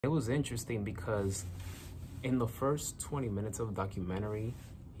It was interesting because in the first 20 minutes of the documentary,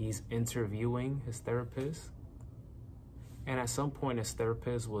 he's interviewing his therapist. And at some point, his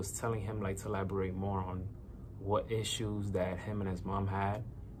therapist was telling him like to elaborate more on what issues that him and his mom had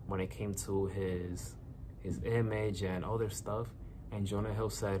when it came to his image and other stuff. And Jonah Hill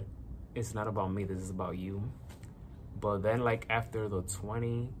said, "It's not about me, this is about you." But then like after the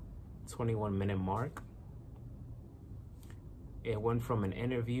 21 minute mark, it went from an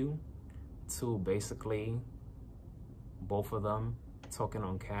interview to basically both of them talking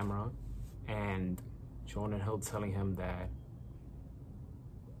on camera and Jonah Hill telling him that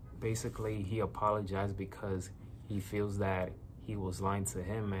basically he apologized because he feels that he was lying to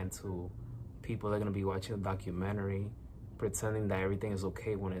him and to people that are going to be watching the documentary, pretending that everything is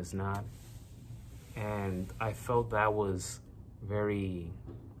okay when it's not. And I felt that was very,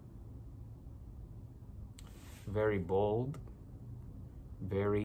 very bold, very